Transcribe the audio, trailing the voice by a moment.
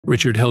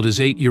Richard held his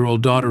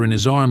 8-year-old daughter in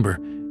his arms,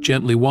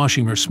 gently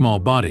washing her small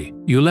body.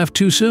 "You left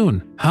too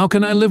soon. How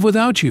can I live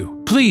without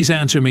you? Please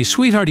answer me,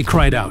 sweetheart," he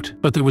cried out.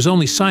 But there was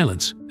only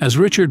silence. As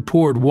Richard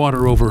poured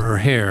water over her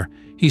hair,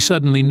 he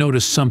suddenly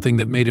noticed something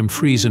that made him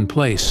freeze in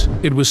place.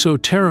 It was so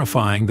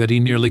terrifying that he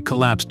nearly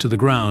collapsed to the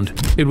ground.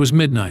 It was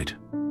midnight,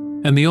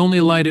 and the only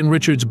light in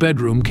Richard's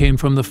bedroom came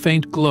from the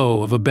faint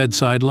glow of a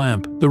bedside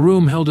lamp. The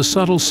room held a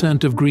subtle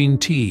scent of green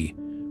tea,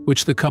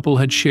 which the couple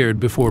had shared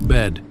before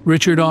bed.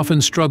 Richard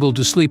often struggled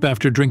to sleep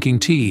after drinking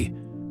tea,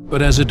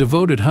 but as a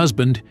devoted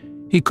husband,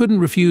 he couldn't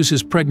refuse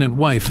his pregnant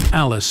wife,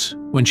 Alice,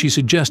 when she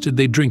suggested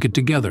they drink it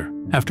together.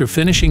 After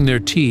finishing their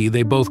tea,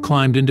 they both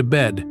climbed into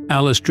bed.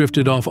 Alice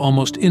drifted off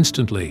almost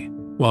instantly,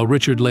 while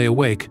Richard lay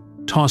awake,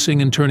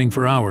 tossing and turning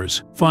for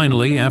hours.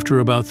 Finally, after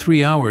about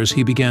 3 hours,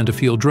 he began to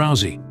feel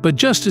drowsy. But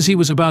just as he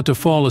was about to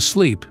fall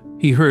asleep,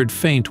 he heard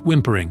faint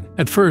whimpering.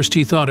 At first,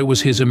 he thought it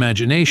was his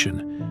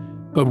imagination,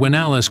 but when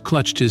Alice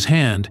clutched his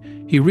hand,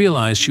 he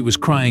realized she was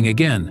crying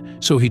again,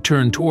 so he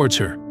turned towards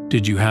her.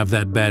 "Did you have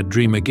that bad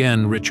dream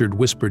again?" Richard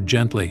whispered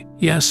gently.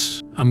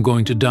 "Yes, I'm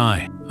going to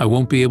die. I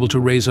won't be able to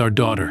raise our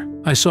daughter.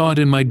 I saw it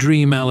in my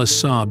dream," Alice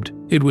sobbed.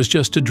 "It was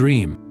just a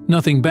dream.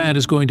 Nothing bad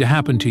is going to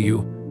happen to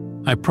you.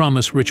 I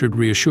promise," Richard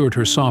reassured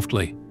her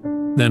softly.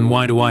 "Then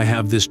why do I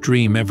have this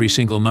dream every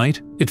single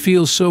night? It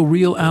feels so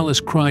real,"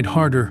 Alice cried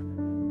harder,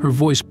 her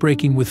voice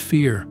breaking with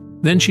fear.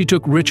 Then she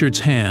took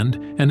Richard's hand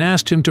and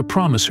asked him to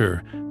promise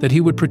her that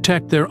he would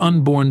protect their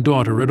unborn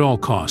daughter at all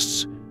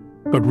costs.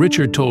 But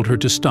Richard told her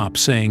to stop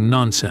saying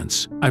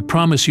nonsense. "I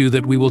promise you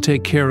that we will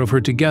take care of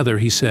her together,"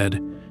 he said,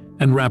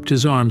 and wrapped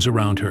his arms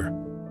around her.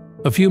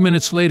 A few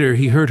minutes later,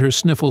 he heard her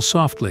sniffle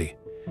softly,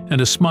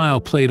 and a smile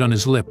played on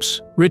his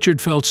lips.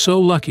 Richard felt so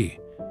lucky,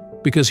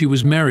 because he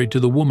was married to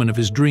the woman of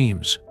his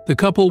dreams. The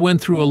couple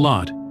went through a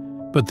lot,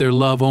 but their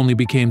love only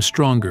became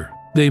stronger.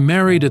 They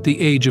married at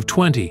the age of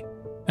 20,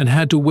 and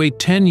had to wait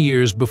 10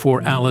 years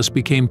before Alice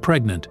became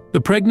pregnant.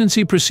 The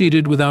pregnancy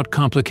proceeded without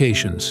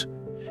complications,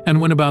 and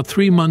when about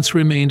 3 months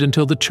remained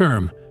until the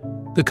term,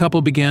 the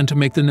couple began to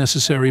make the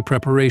necessary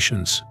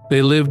preparations.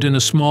 They lived in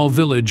a small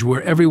village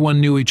where everyone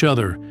knew each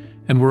other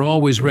and were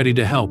always ready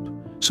to help,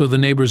 so the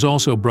neighbors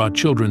also brought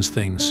children's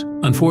things.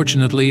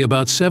 Unfortunately,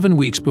 about 7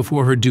 weeks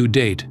before her due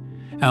date,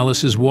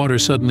 Alice's water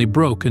suddenly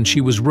broke and she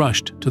was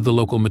rushed to the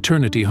local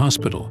maternity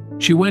hospital.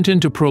 She went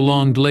into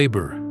prolonged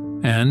labor,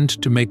 and,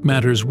 to make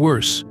matters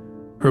worse,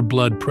 her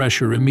blood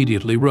pressure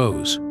immediately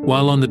rose.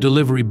 While on the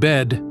delivery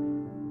bed,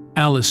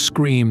 Alice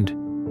screamed,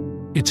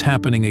 "It's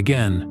happening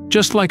again.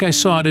 Just like I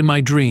saw it in my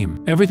dream.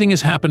 Everything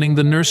is happening."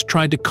 The nurse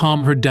tried to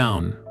calm her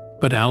down,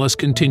 but Alice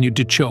continued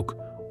to choke,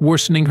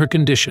 worsening her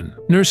condition.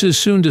 Nurses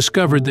soon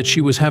discovered that she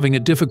was having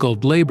a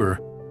difficult labor,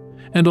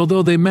 and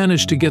although they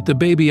managed to get the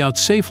baby out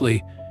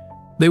safely,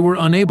 they were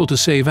unable to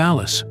save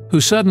Alice,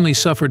 who suddenly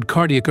suffered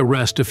cardiac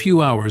arrest a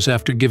few hours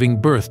after giving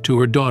birth to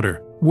her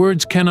daughter.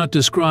 Words cannot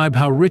describe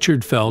how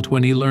Richard felt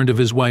when he learned of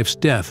his wife's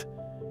death,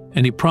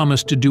 and he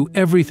promised to do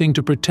everything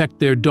to protect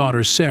their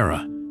daughter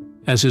Sarah,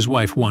 as his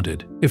wife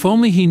wanted. If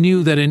only he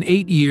knew that in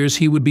 8 years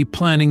he would be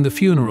planning the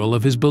funeral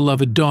of his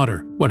beloved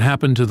daughter. What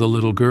happened to the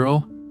little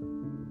girl?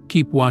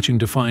 Keep watching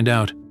to find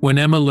out. When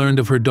Emma learned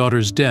of her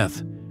daughter's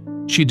death,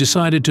 she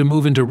decided to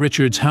move into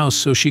Richard's house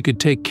so she could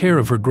take care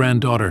of her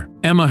granddaughter.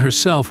 Emma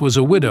herself was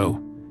a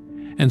widow,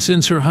 and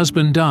since her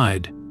husband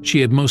died, she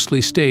had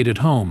mostly stayed at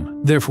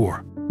home.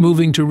 Therefore,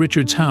 moving to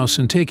Richard's house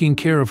and taking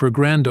care of her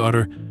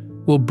granddaughter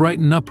will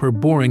brighten up her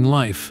boring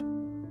life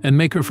and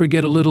make her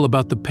forget a little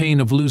about the pain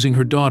of losing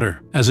her daughter.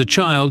 As a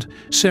child,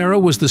 Sarah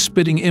was the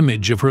spitting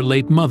image of her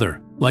late mother.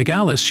 Like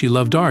Alice, she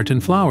loved art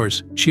and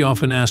flowers. She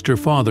often asked her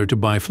father to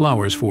buy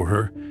flowers for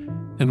her,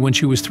 and when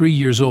she was 3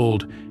 years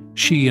old,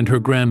 she and her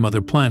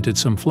grandmother planted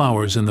some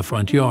flowers in the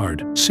front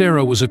yard.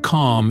 Sarah was a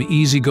calm,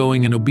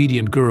 easygoing, and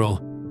obedient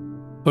girl,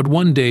 but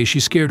one day she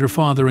scared her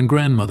father and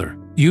grandmother.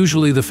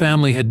 Usually the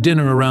family had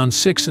dinner around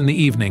 6 in the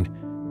evening,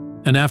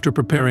 and after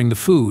preparing the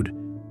food,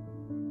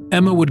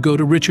 Emma would go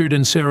to Richard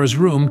and Sarah's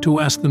room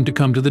to ask them to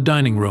come to the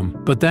dining room.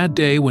 But that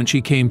day, when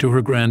she came to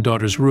her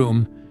granddaughter's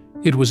room,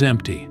 it was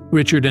empty.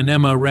 Richard and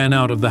Emma ran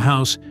out of the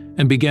house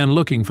and began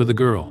looking for the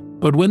girl.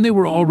 But when they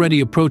were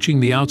already approaching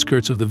the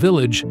outskirts of the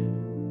village,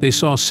 they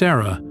saw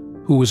Sarah,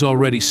 who was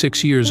already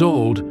 6 years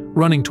old,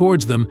 running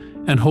towards them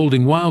and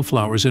holding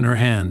wildflowers in her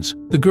hands.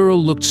 The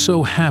girl looked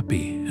so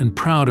happy and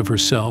proud of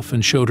herself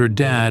and showed her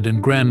dad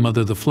and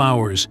grandmother the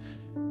flowers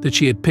that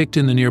she had picked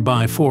in the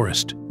nearby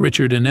forest.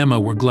 Richard and Emma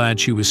were glad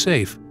she was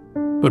safe,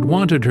 but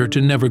wanted her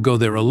to never go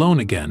there alone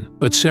again.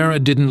 But Sarah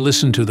didn't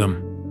listen to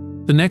them.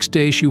 The next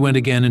day she went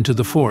again into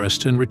the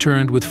forest and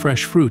returned with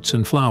fresh fruits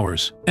and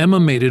flowers. Emma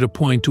made it a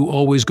point to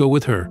always go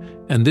with her,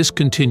 and this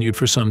continued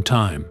for some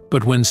time.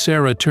 But when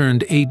Sarah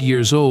turned 8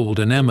 years old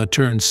and Emma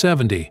turned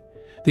 70,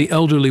 the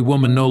elderly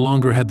woman no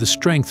longer had the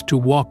strength to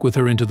walk with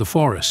her into the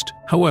forest.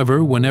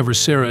 However, whenever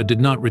Sarah did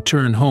not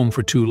return home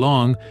for too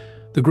long,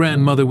 the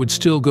grandmother would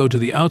still go to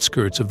the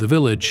outskirts of the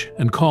village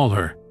and call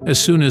her. As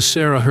soon as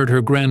Sarah heard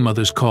her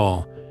grandmother's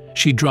call,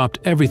 she dropped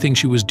everything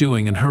she was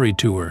doing and hurried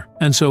to her.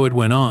 And so it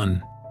went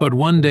on, But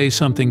one day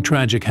something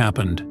tragic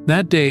happened.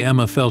 That day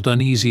Emma felt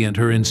uneasy and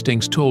her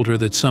instincts told her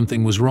that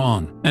something was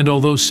wrong. And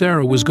although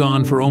Sarah was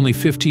gone for only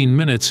 15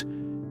 minutes,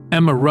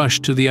 Emma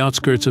rushed to the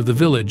outskirts of the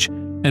village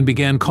and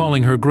began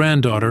calling her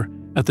granddaughter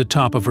at the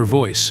top of her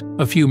voice.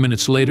 A few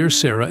minutes later,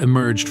 Sarah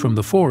emerged from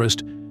the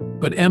forest,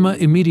 but Emma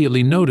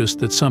immediately noticed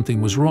that something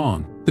was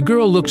wrong. The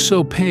girl looked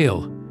so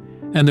pale,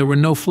 and there were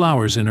no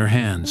flowers in her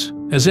hands.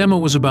 As Emma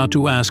was about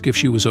to ask if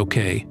she was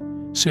okay,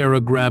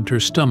 Sarah grabbed her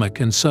stomach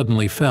and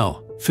suddenly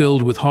fell.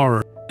 Filled with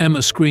horror,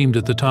 Emma screamed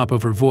at the top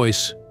of her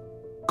voice,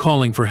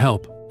 calling for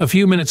help. A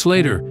few minutes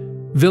later,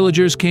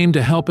 villagers came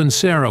to help and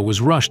Sarah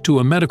was rushed to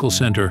a medical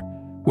center,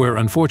 where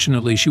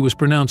unfortunately she was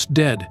pronounced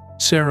dead.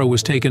 Sarah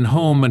was taken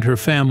home and her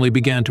family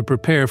began to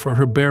prepare for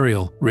her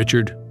burial.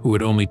 Richard, who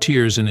had only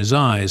tears in his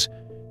eyes,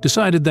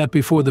 decided that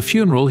before the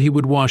funeral he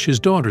would wash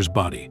his daughter's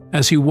body.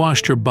 As he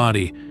washed her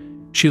body,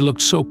 she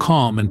looked so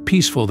calm and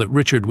peaceful that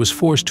Richard was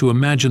forced to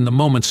imagine the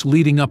moments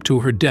leading up to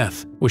her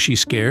death. Was she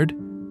scared?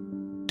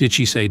 Did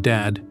she say,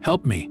 "Dad,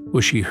 help me"?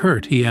 Was she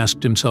hurt? He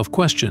asked himself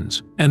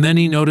questions. And then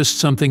he noticed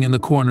something in the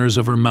corners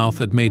of her mouth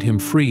that made him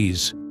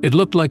freeze. It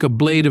looked like a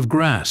blade of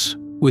grass.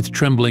 With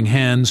trembling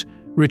hands,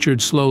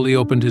 Richard slowly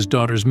opened his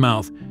daughter's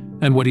mouth,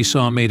 and what he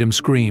saw made him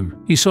scream.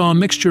 He saw a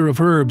mixture of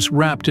herbs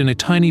wrapped in a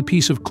tiny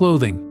piece of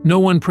clothing. No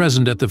one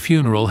present at the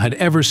funeral had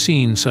ever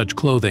seen such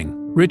clothing.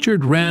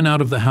 Richard ran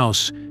out of the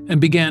house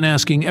and began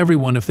asking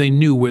everyone if they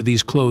knew where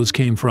these clothes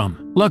came from.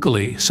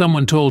 Luckily,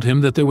 someone told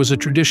him that there was a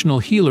traditional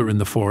healer in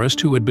the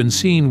forest who had been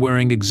seen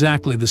wearing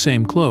exactly the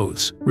same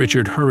clothes.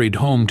 Richard hurried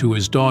home to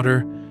his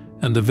daughter,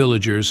 and the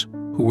villagers,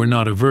 who were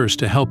not averse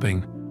to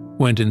helping,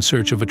 went in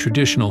search of a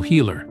traditional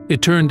healer.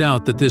 It turned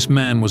out that this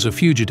man was a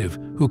fugitive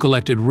who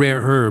collected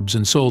rare herbs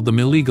and sold them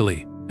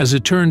illegally. As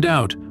it turned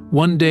out,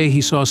 one day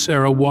he saw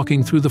Sarah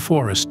walking through the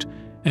forest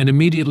and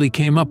immediately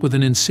came up with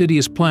an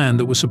insidious plan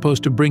that was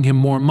supposed to bring him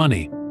more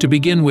money. To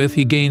begin with,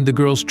 he gained the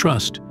girl's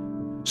trust.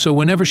 So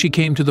whenever she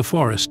came to the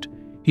forest,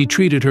 he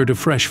treated her to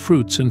fresh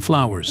fruits and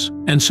flowers.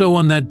 And so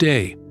on that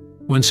day,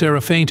 when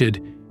Sarah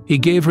fainted, he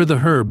gave her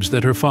the herbs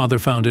that her father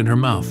found in her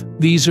mouth.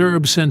 These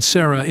herbs sent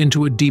Sarah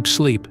into a deep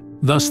sleep.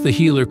 Thus the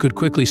healer could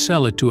quickly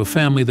sell it to a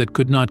family that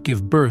could not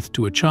give birth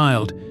to a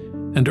child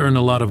and earn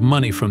a lot of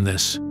money from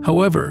this.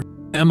 However,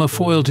 Emma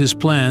foiled his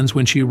plans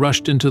when she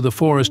rushed into the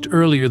forest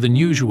earlier than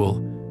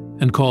usual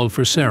and called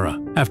for Sarah.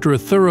 After a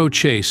thorough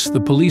chase, the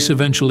police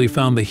eventually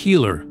found the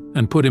healer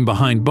and put him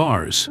behind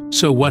bars.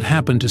 So what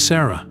happened to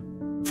Sarah?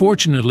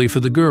 Fortunately for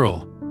the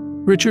girl,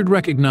 Richard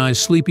recognized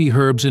sleepy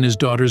herbs in his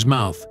daughter's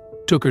mouth,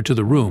 took her to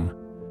the room,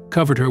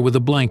 covered her with a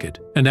blanket,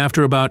 and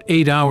after about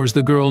 8 hours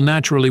the girl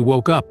naturally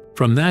woke up.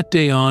 From that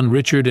day on,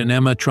 Richard and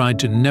Emma tried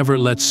to never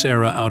let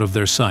Sarah out of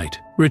their sight.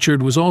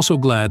 Richard was also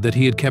glad that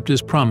he had kept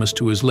his promise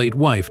to his late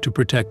wife to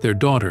protect their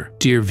daughter.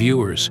 Dear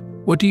viewers,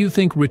 what do you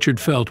think Richard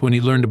felt when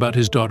he learned about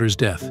his daughter's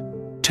death?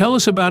 Tell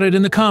us about it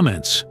in the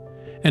comments.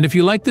 And if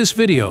you like this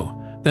video,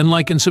 then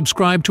like and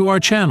subscribe to our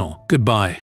channel. Goodbye.